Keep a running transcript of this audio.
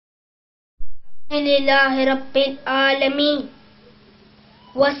Alhamdulillahi Rabbil Alameen.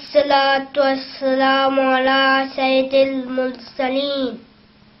 Wassalatu wassalamu ala Sayyidil Mursaleen.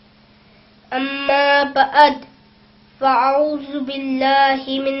 Amma ba'd. Fa'auzu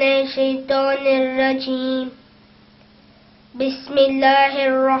billahi minash shaitanir rajeem.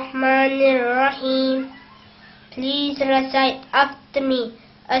 Bismillahir Rahmanir Rahim. Please recite after me.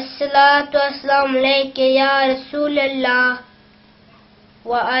 As-salatu wassalamu alayka ya Rasulallah.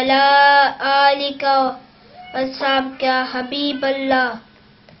 Wa ala alika wa ashabika Habiballah.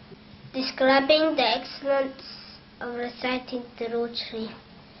 Describing the excellence of reciting Durood Sharif.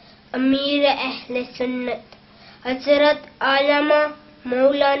 Amir Ahl Sunnat Hazrat Alama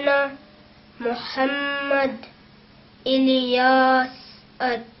Maulana Muhammad Ilyas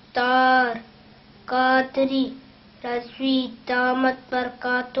Attar Qadri Razvi Damat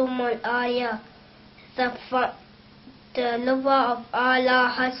Barakatum Al-Aya, the lover of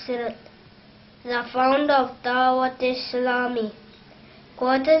Allah Hazrat, the founder of dawat-e-islami.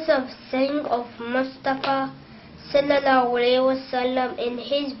 Quddus of saying of Mustafa sallallahu alaihi wasallam in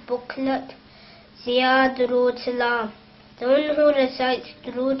his booklet Ziyad Durood Salam. The one who recites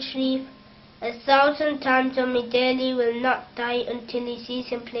Durood Sharif 1,000 times on me daily will not die until he sees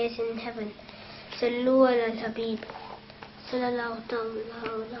him placed in heaven. Sallu ala al-Habib sallallahu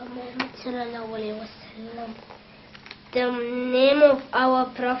alaihi wasallam. The name of our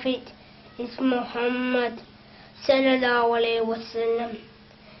Prophet is Muhammad sallallahu alaihi wasallam.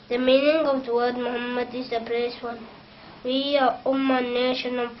 The meaning of the word Muhammad is the praised one. We are Ummah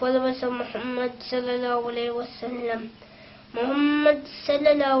nation and followers of Muhammad sallallahu alaihi wasallam. Muhammad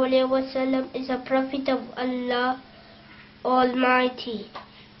sallallahu alaihi wasallam is a prophet of Allah Almighty.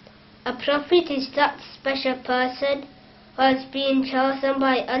 A prophet is that special person who has been chosen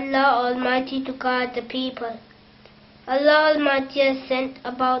by Allah Almighty to guide the people. Allah Almighty has sent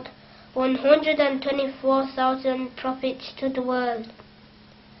about 124,000 prophets to the world.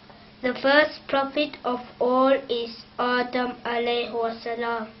 The first prophet of all is Adam alayhi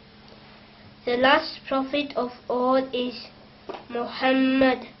wasalam. The last prophet of all is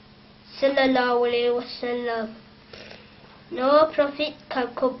Muhammad sallallahu alayhi wasallam. No prophet can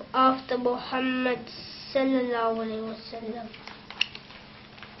come after Muhammad sallallahu alayhi wasallam.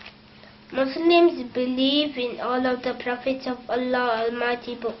 Muslims believe in all of the prophets of Allah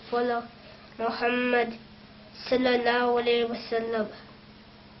Almighty but follow Muhammad sallallahu alayhi wasallam.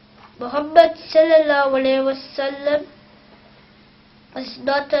 Muhammad sallallahu alayhi wasallam was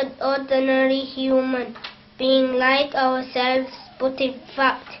not an ordinary human being like ourselves, but in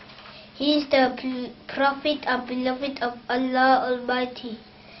fact he is the prophet and beloved of Allah Almighty.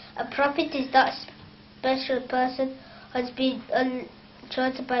 A prophet is that special person who has been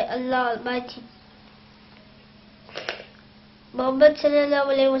chosen by Allah Almighty. Muhammad sallallahu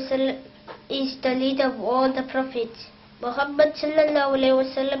alayhi wasallam is the leader of all the prophets. Muhammad sallallahu alayhi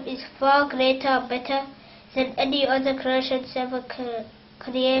wasallam is far greater and better than any other creations ever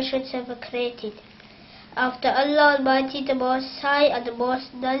created. After Allah Almighty, the most high and the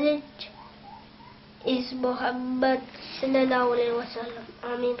most knowledge is Muhammad sallallahu alayhi wasallam.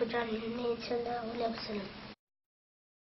 Ameen. Sallallahu alayhi wasallam.